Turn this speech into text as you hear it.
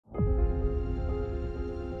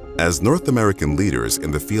As North American leaders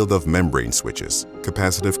in the field of membrane switches,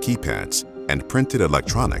 capacitive keypads, and printed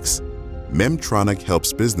electronics, Memtronik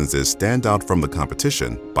helps businesses stand out from the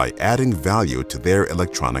competition by adding value to their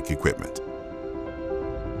electronic equipment.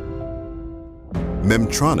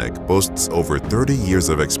 Memtronik boasts over 30 years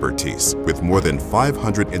of expertise with more than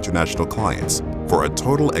 500 international clients for a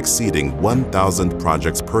total exceeding 1,000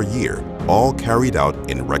 projects per year, all carried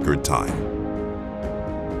out in record time.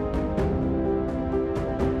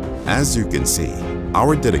 As you can see,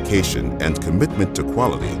 our dedication and commitment to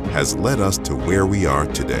quality has led us to where we are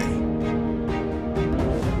today.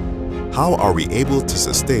 How are we able to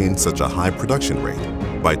sustain such a high production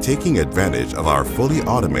rate? By taking advantage of our fully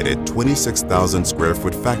automated 26,000 square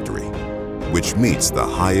foot factory, which meets the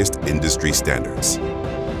highest industry standards.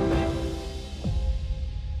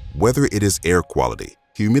 Whether it is air quality,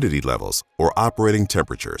 humidity levels, or operating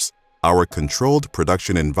temperatures, our controlled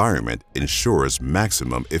production environment ensures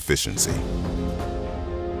maximum efficiency.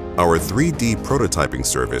 Our 3D prototyping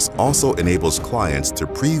service also enables clients to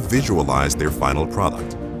pre-visualize their final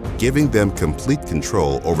product, giving them complete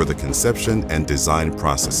control over the conception and design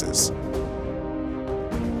processes.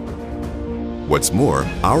 What's more,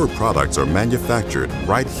 our products are manufactured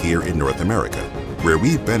right here in North America, where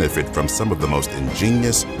we benefit from some of the most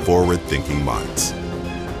ingenious, forward-thinking minds.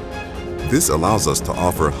 This allows us to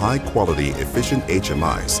offer high-quality, efficient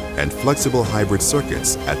HMIs and flexible hybrid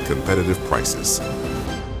circuits at competitive prices.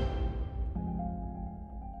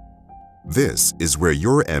 This is where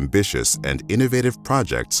your ambitious and innovative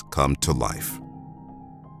projects come to life.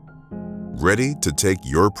 Ready to take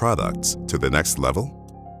your products to the next level?